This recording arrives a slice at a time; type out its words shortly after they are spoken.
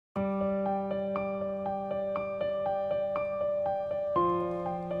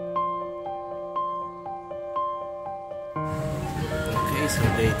so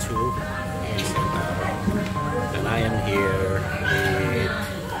day 2 is and I am here with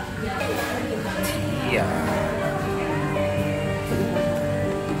Tia,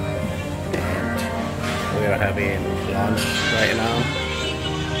 and we are having lunch right now.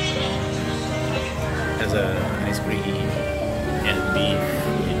 There's a ice cream and beef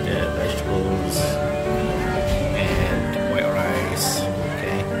with vegetables and white rice.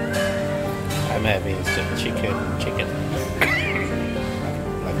 Okay, I'm having some chicken.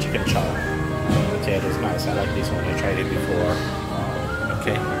 Chicken chop. Yeah, it is nice. I like this one. I tried it before.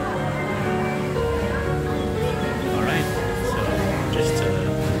 Okay. Alright. So just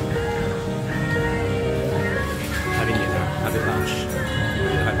having lunch.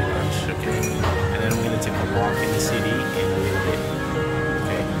 We're having lunch. Okay. And then I'm gonna take a walk in the city in a little bit.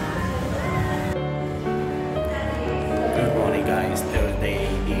 Okay. Good morning, guys. Thursday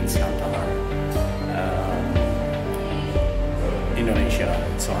in Siantar, Indonesia.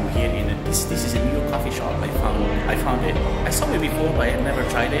 So I'm here in this is a new coffee shop. I found it. I saw it before, but I had never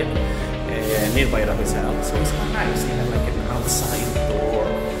tried it. Nearby the hotel. So it's quite nice. They have like an outside door.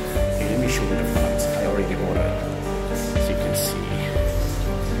 Okay, let me show you the front. I already ordered. As you can see,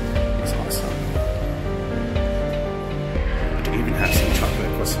 it's awesome. They even have some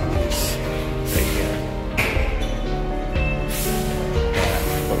chocolate croissants right here.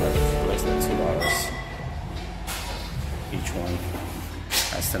 For less than $2 each one.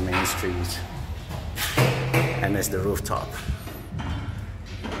 That's the main street, and there's the rooftop.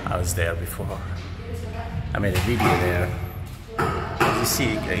 I was there before. I made a video there. As you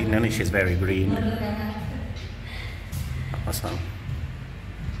see, Indonesia is very green. Awesome.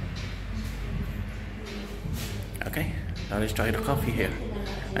 Okay, now let's try the coffee here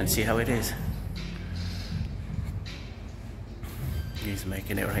and see how it is. He's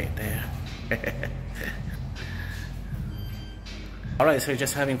making it right there. Alright, so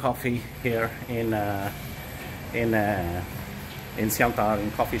just having coffee here in Siantar,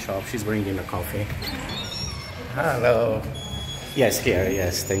 in coffee shop. She's bringing the coffee. Hello. Yes, here.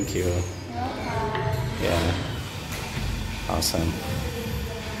 Yes, thank you. Yeah. Awesome.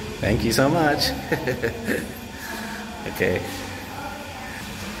 Thank you so much. Okay.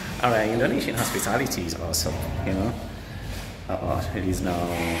 Alright, Indonesian hospitality is awesome, you know. It is now.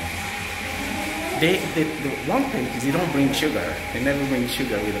 The one thing is they don't bring sugar. They never bring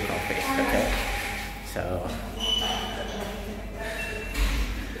sugar with the coffee. Okay, so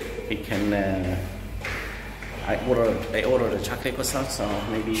we can. I ordered a chocolate croissant, so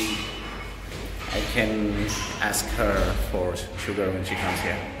maybe I can ask her for sugar when she comes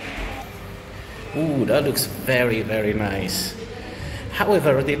here. Ooh, that looks very nice.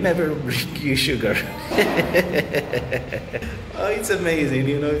 However, they never bring you sugar. Oh, it's amazing,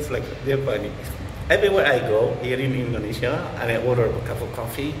 you know. It's like they're funny. Everywhere I go here in Indonesia and I order a cup of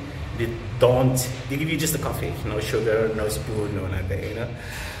coffee, they give you just the coffee, no sugar, no spoon, no nothing, you know.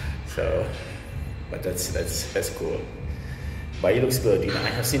 So, but that's cool. But it looks good, you know. I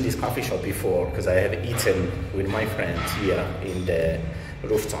have seen this coffee shop before because I have eaten with my friends here in the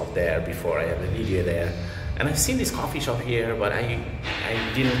rooftop there before. I have a video there, and I've seen this coffee shop here, but I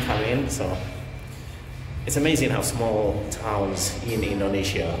didn't come in. So it's amazing how small towns in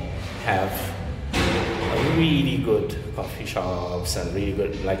Indonesia have really good coffee shops and really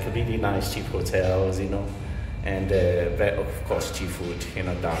good, like really nice cheap hotels, you know, and of course cheap food, you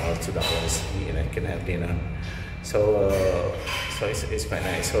know, $2, you know, you can have dinner. So it's quite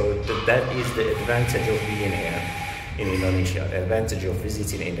nice. So that is the advantage of being here in Indonesia, the advantage of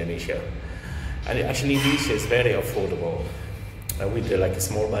visiting Indonesia. And actually Indonesia is very affordable. With like a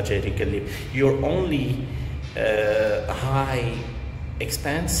small budget, you can live. Your only high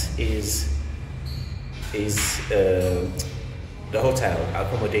expense is the hotel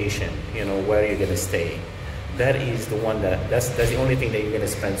accommodation, you know, where you're gonna stay. That is the one that's the only thing that you're gonna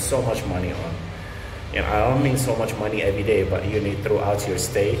spend so much money on. You know, I don't mean so much money every day, but you need throughout your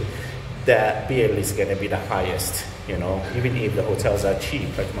stay. That bill is gonna be the highest, you know, even if the hotels are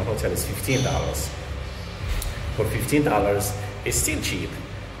cheap. Like my hotel is $15. For $15, it's still cheap,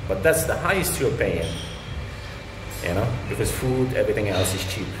 but that's the highest you're paying, you know, because food, everything else is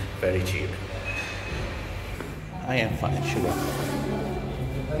cheap, very cheap. I am fine, sugar.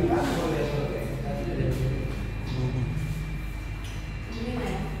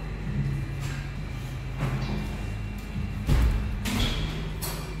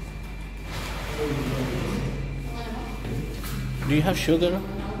 Do you have sugar?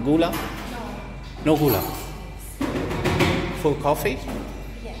 Gula? No gula. Full coffee?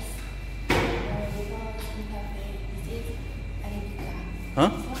 Yes. Arabica.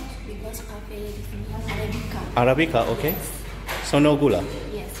 Huh? Because coffee is Arabica. Arabica, okay. So no gula?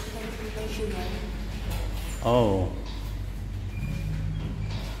 Yes, we can prepare sugar. Oh.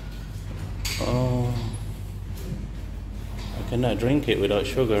 Oh. I cannot drink it without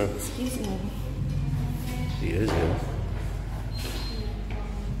sugar. Excuse me. Yes, yeah.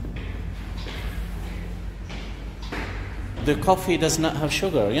 The coffee does not have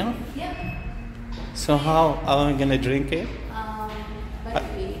sugar, yeah? Yep. So how am I gonna drink it? But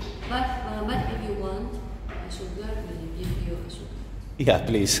if you want sugar, we'll give you sugar. Yeah,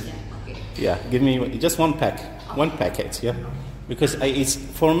 please. Yeah, okay. Yeah, give me just one pack, one packet, yeah. Because it's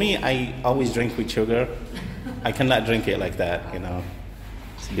for me, I always drink with sugar. I cannot drink it like that, you know.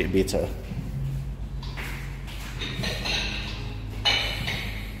 It's a bit bitter.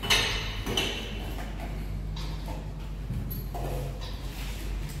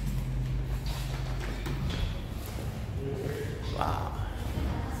 Wow,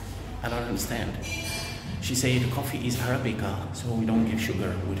 I don't understand. She said coffee is Arabica, so we don't give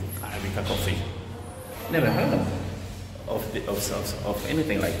sugar with Arabica coffee. Never heard of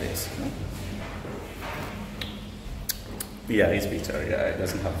anything like this. No? Yeah, it's bitter. Yeah, it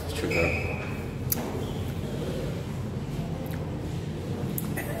doesn't have sugar.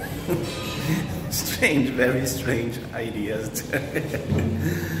 Strange, very strange ideas.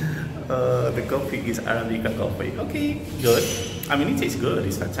 The coffee is Arabica coffee. Okay, good. I mean, it tastes good.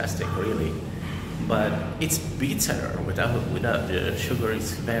 It's fantastic, really. But it's bitter. Without the sugar,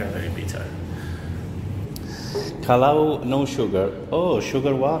 it's very, very bitter. Kalau no sugar. Oh,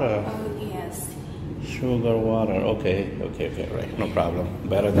 sugar water. Oh, yes. Sugar water. Okay, right. No problem.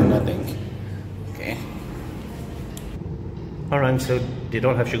 Better than nothing. Okay. Alright, so they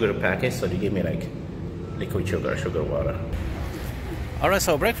don't have sugar packets, so they give me like liquid sugar water. Alright,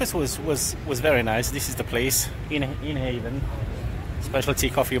 so breakfast was very nice. This is the place in Haven. Specialty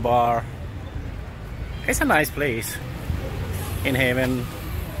coffee bar. It's a nice place. In Haven.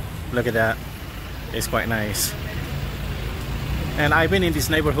 Look at that. It's quite nice. And I've been in this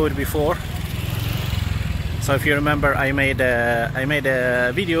neighborhood before. So if you remember, I made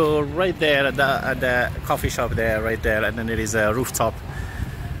a video right there at the coffee shop there, right there, and then there is a rooftop.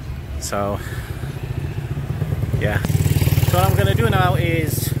 So yeah. So what I'm gonna do now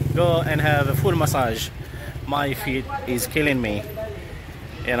is go and have a full massage. My feet is killing me,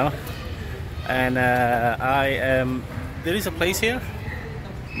 you know. And there is a place here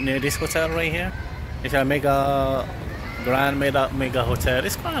near this hotel right here. It's a mega hotel.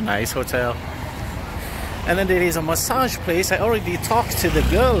 It's quite a nice hotel. And then there is a massage place. I already talked to the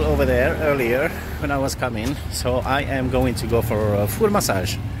girl over there earlier when I was coming. So I am going to go for a full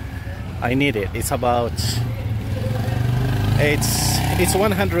massage. I need it. It's about it's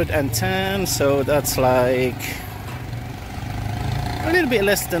 110, so that's like a little bit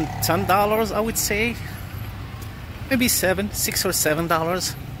less than $10, I would say. Maybe $6 or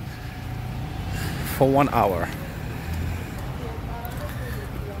 $7 for 1 hour.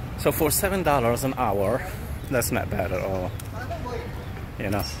 So for $7 an hour, that's not bad at all. You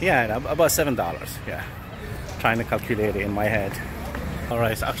know, yeah, about $7. Yeah, trying to calculate it in my head. All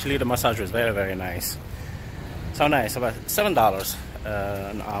right, so actually the massage was very, very nice. So nice, about $7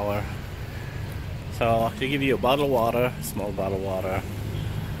 an hour. So they give you a bottle of water, small bottle of water.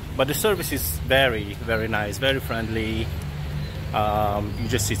 But the service is very, very nice, very friendly. You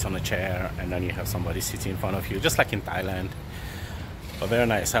just sit on a chair and then you have somebody sitting in front of you, just like in Thailand. But very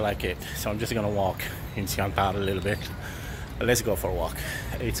nice, I like it. So I'm just gonna walk in Siantar a little bit. Let's go for a walk.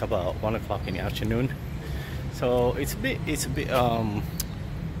 It's about 1 o'clock in the afternoon. So it's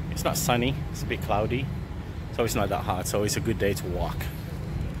not sunny, it's a bit cloudy. So it's not that hot, so it's a good day to walk.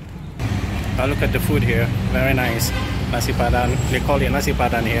 Now look at the food here, very nice. Nasi padang, they call it nasi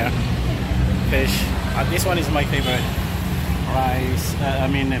padang here. Fish, this one is my favorite. Rice,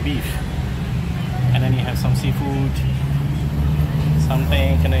 beef. And then you have some seafood,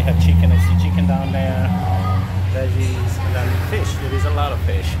 something, and then you have chicken. I see chicken down there, veggies, and then fish. There is a lot of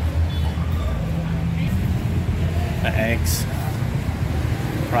fish. Eggs,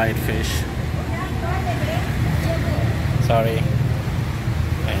 fried fish. Sorry.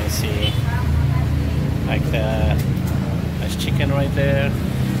 And you see, like that. There's chicken right there.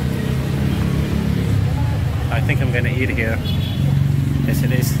 I think I'm gonna eat here. Yes,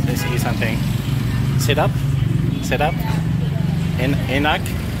 it is. Let's eat something. Sit up. Sit up. Enak.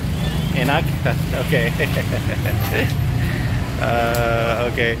 Enak. Okay.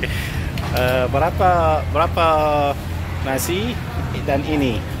 Okay. Berapa nasi dan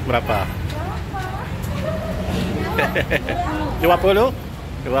ini berapa? 20?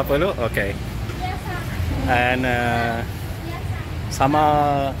 20? Okay. And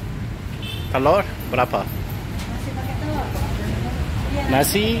sama telur berapa?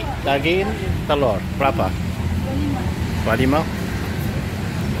 Nasi, daging, telur. Berapa? 25.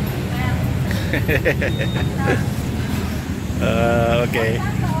 Okay.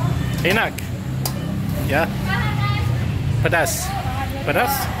 Enak. Ya. Pedas.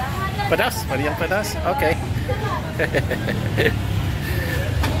 Pedas? Pedas? Ada yang pedas? Okay.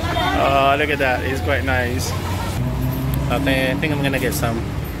 Oh, look at that. It's quite nice. I think I'm gonna get some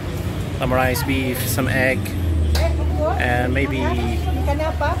rice, beef, some egg, and maybe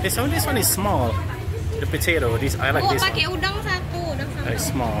this one is small. The potato. This I like this one. Pakai udang satu, Very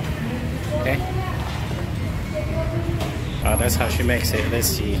small. Okay. Oh, that's how she makes it. Let's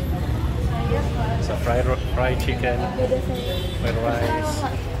see. So fried chicken, with rice.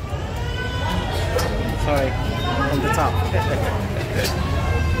 Sorry, from the top.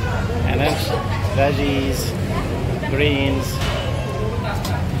 And then veggies, greens,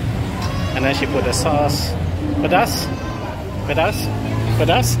 and then she put the sauce. Pedas? Pedas?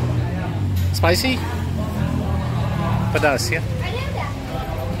 Pedas? Spicy? Pedas, yeah?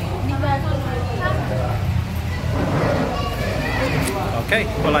 Okay,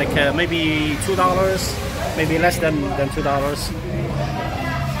 for like maybe $2, maybe less than $2.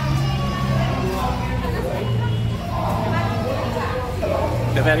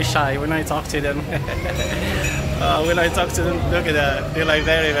 They're very shy when I talk to them. When I talk to them, look at that. They're like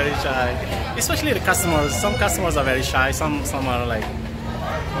very, very shy. Especially the customers. Some customers are very shy. Some are like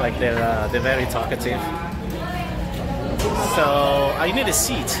they're very talkative. So I need a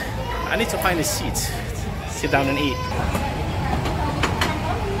seat. I need to find a seat. Sit down and eat.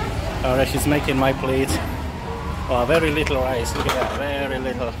 Alright, she's making my plate. Oh, very little rice. Look at that. Very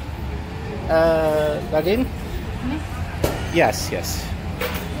little. Daging? Yes, yes.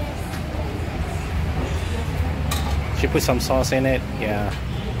 She put some sauce in it. Yeah.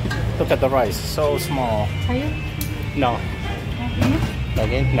 Look at the rice. So small. Sayur? No.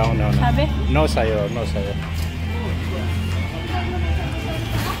 Daging? No, no, no. Cabe? No sayur. No sayur.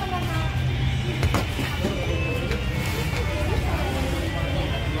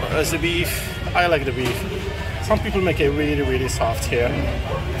 That's the beef. I like the beef. Some people make it really, really soft here.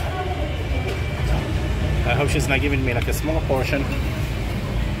 I hope she's not giving me like a small portion.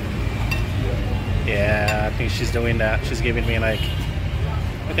 Yeah, I think she's doing that. She's giving me like,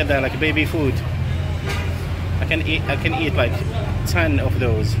 look at that, like baby food. I can eat like 10 of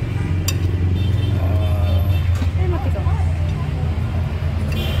those.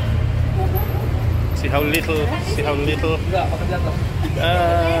 See how little, see how little.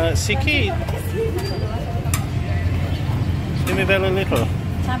 Sikit. Give me very little.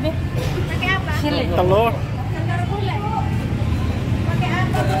 Cabe? Pakai apa? Sili. Telur. Telur gulai. Pakai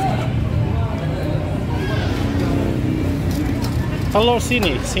apa? Telur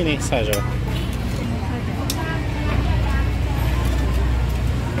sini saja.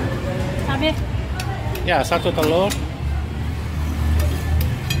 Cabe? Ya, satu telur.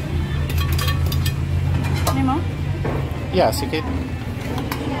 Ini mau? Yeah, sikit.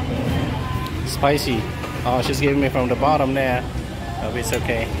 Spicy. Oh, she's giving me from the bottom there. Oh, it's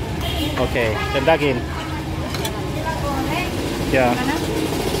okay. Okay, the daging. Yeah.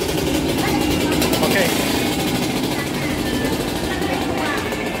 Okay.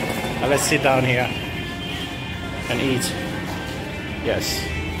 Now let's sit down here and eat. Yes.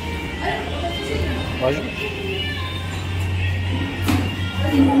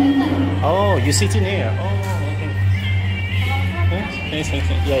 Oh, you sit in here. Oh, okay.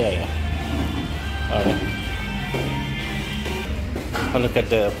 Yeah. Alright. Oh, look at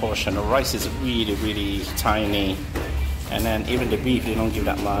the portion. The rice is really, really tiny. And then even the beef, they don't give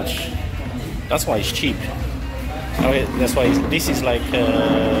that much. That's why it's cheap. Okay, that's why this is like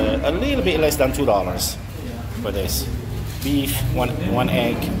a little bit less than $2 for this. Beef, one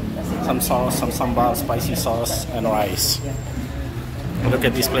egg, some sauce, some sambal, spicy sauce, and rice. Look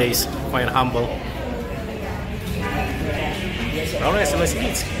at this place, quite humble. Alright, so let's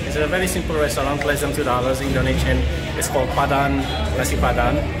eat. It's a very simple restaurant, less than $2, Indonesian. It's called Padang, nasi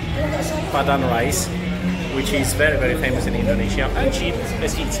Padang, Padang rice, which is very, very famous in Indonesia and cheap.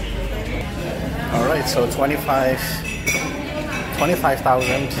 Let's eat. Alright, so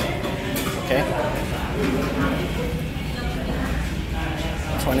 25,000. Okay.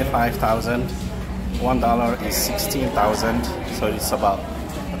 25,000. $1 is 16,000. So it's about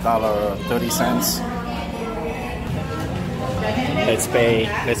 $1.30. Let's pay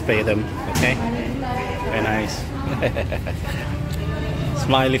them, okay? Very nice.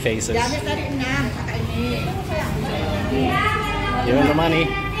 Smiley faces. Give him the money.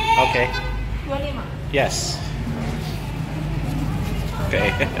 Okay. Yes.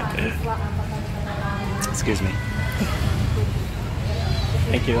 Okay. Excuse me.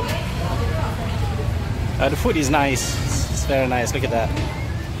 Thank you. The food is nice. It's very nice. Look at that.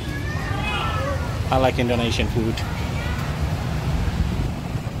 I like Indonesian food.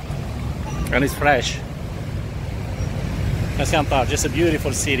 And it's fresh. Siantar, just a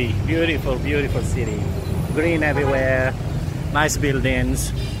beautiful city. Beautiful, beautiful city. Green everywhere. Nice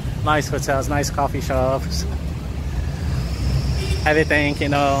buildings. Nice hotels. Nice coffee shops. Everything, you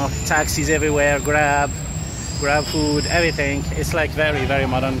know, taxis everywhere. Grab food, everything. It's like very, very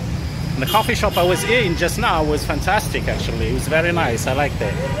modern. And the coffee shop I was in just now was fantastic actually. It was very nice. I liked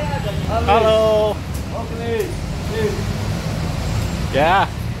it. Hello. Yeah.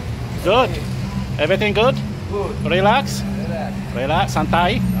 Good. Everything good? Good. Relax? Relax.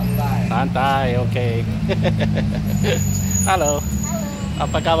 Santai? Santai, okay. Halo.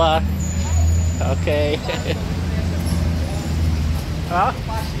 Apa kabar? Okay. Huh?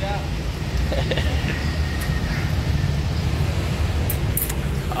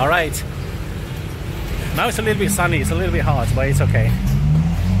 All right. Now it's a little bit sunny. It's a little bit hot, but it's okay.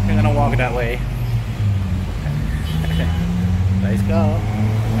 We're gonna walk that way. Let's go.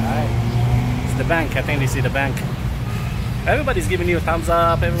 All right. It's the bank. I think this is the bank. Everybody's giving you a thumbs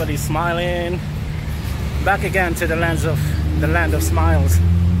up. Everybody's smiling. Back again to the land of smiles.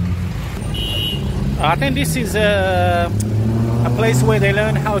 I think this is a place where they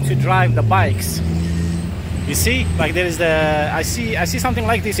learn how to drive the bikes. You see, like there is I see something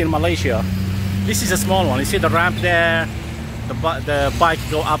like this in Malaysia. This is a small one. You see the ramp there, the bike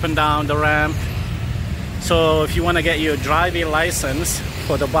go up and down the ramp. So if you want to get your driving license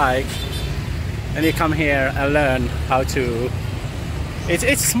for the bike, then you come here and learn how to.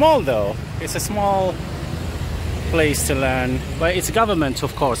 It's small though. It's a small place to learn, but it's government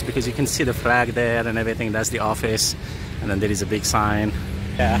of course, because you can see the flag there and everything. That's the office, and then there is a big sign.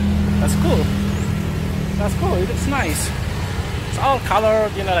 Yeah, that's cool. That's cool. It looks nice. It's all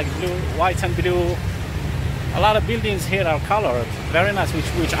colored, you know, like blue, white and blue. A lot of buildings here are colored. Very nice,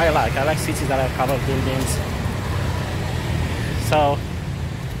 which I like. I like cities that have colored buildings. So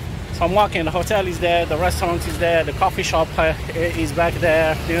I'm walking. The hotel is there. The restaurant is there. The coffee shop is back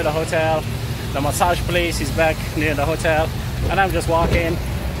there near the hotel. The massage place is back near the hotel. And I'm just walking.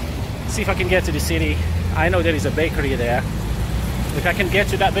 See if I can get to the city. I know there is a bakery there. If I can get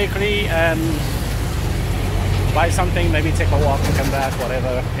to that bakery and buy something, maybe take a walk and come back,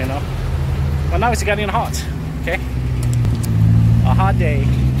 whatever, you know. But now it's getting hot, okay? A hot day.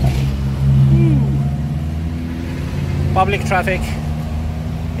 Public traffic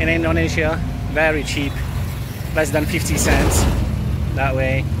in Indonesia, very cheap. Less than 50 cents that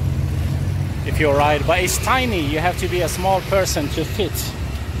way if you ride. But it's tiny. You have to be a small person to fit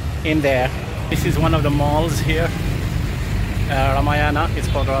in there. This is one of the malls here. Ramayana, it's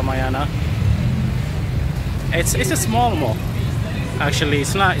called Ramayana. It's a small mall. Actually,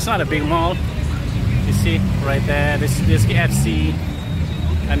 it's not a big mall. You see right there. This is KFC,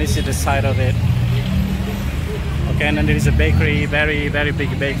 and this is the side of it. Okay, and then there is a bakery, very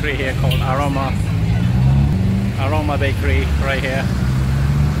big bakery here called Aroma Bakery right here.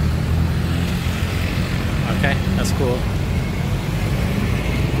 Okay, that's cool.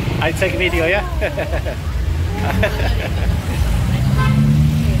 I take video, yeah.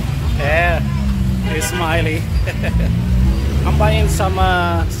 Yeah. He's smiley. I'm buying some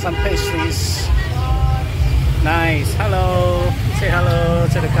pastries. Nice. Hello. Say hello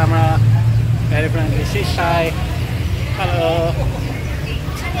to the camera. Very friendly. She's shy. Hello.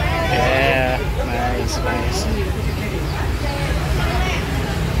 Yeah. Nice.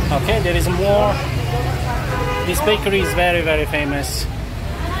 Okay, there is more. This bakery is very famous.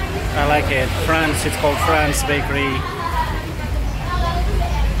 I like it. France. It's called France Bakery.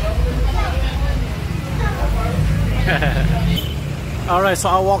 Alright, so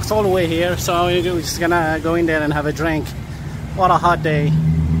I walked all the way here, so we're just gonna go in there and have a drink. What a hot day.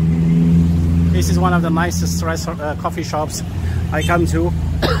 This is one of the nicest coffee shops I come to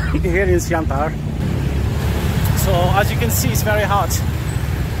here in Siantar. So as you can see, it's very hot.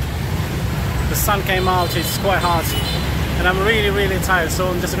 The sun came out, it's quite hot, and I'm really tired, so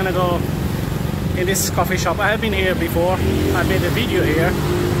I'm just gonna go in this coffee shop. I have been here before. I made a video here,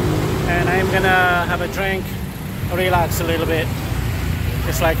 and I'm gonna have a drink, relax a little bit.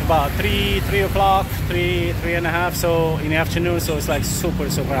 It's like about 3 o'clock, 3:30, so in the afternoon, so it's like super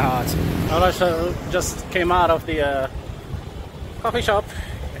hot. Alright, so just came out of the coffee shop.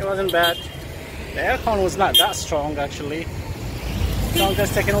 It wasn't bad. The aircon was not that strong actually, so I'm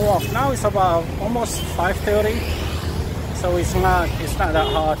just taking a walk. Now it's about almost 5:30, so it's not that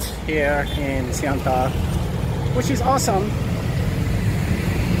hot here in Siantar, which is awesome.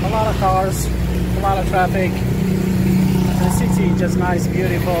 A lot of cars, a lot of traffic. the city is just nice,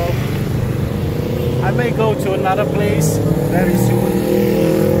 beautiful. I may go to another place very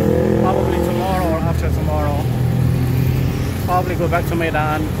soon, probably tomorrow or after tomorrow. Probably go back to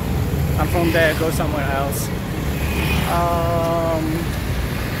Medan, and from there go somewhere else.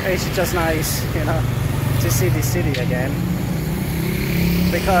 It's just nice, you know, to see this city again.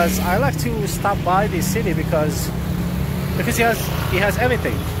 Because I like to stop by this city because he has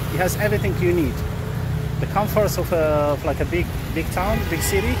everything. He has everything you need. The comforts of like a big town, big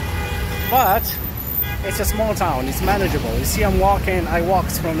city, but it's a small town. It's manageable. You see, I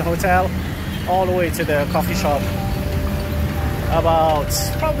walked from the hotel all the way to the coffee shop, about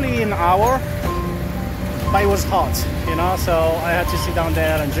probably an hour, but it was hot, you know, so I had to sit down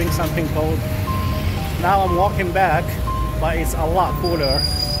there and drink something cold. Now I'm walking back, but it's a lot cooler,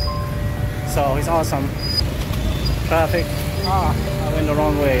 so it's awesome. Traffic, I went the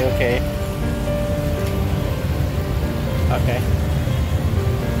wrong way. Okay.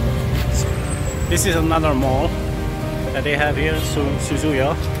 This is another mall that they have here,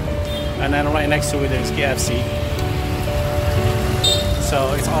 Suzuya, and then right next to it is KFC.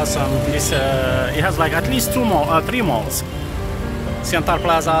 So it's awesome. It has like at least three malls. Siantar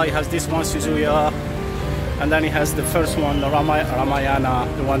Plaza, it has this one, Suzuya, and then it has the first one, the Ramayana,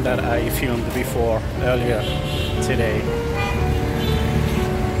 the one that I filmed before earlier today.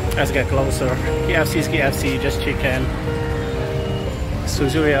 Let's get closer. KFC is KFC, just chicken.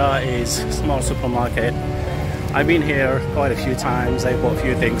 Suzuya is small supermarket. I've been here quite a few times. I bought a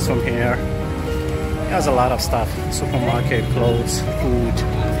few things from here. It has a lot of stuff. Supermarket, clothes, food.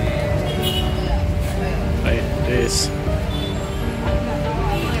 Like this.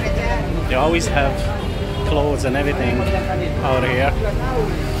 They always have clothes and everything out here.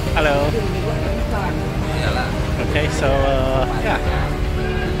 Hello. Okay, so yeah.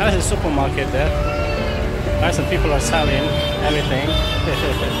 There's a supermarket there. Right, some people are selling everything.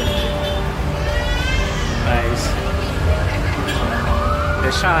 Nice.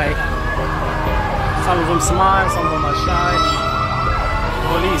 They're shy. Some of them smile, some of them are shy.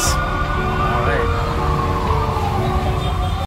 Police. Alright.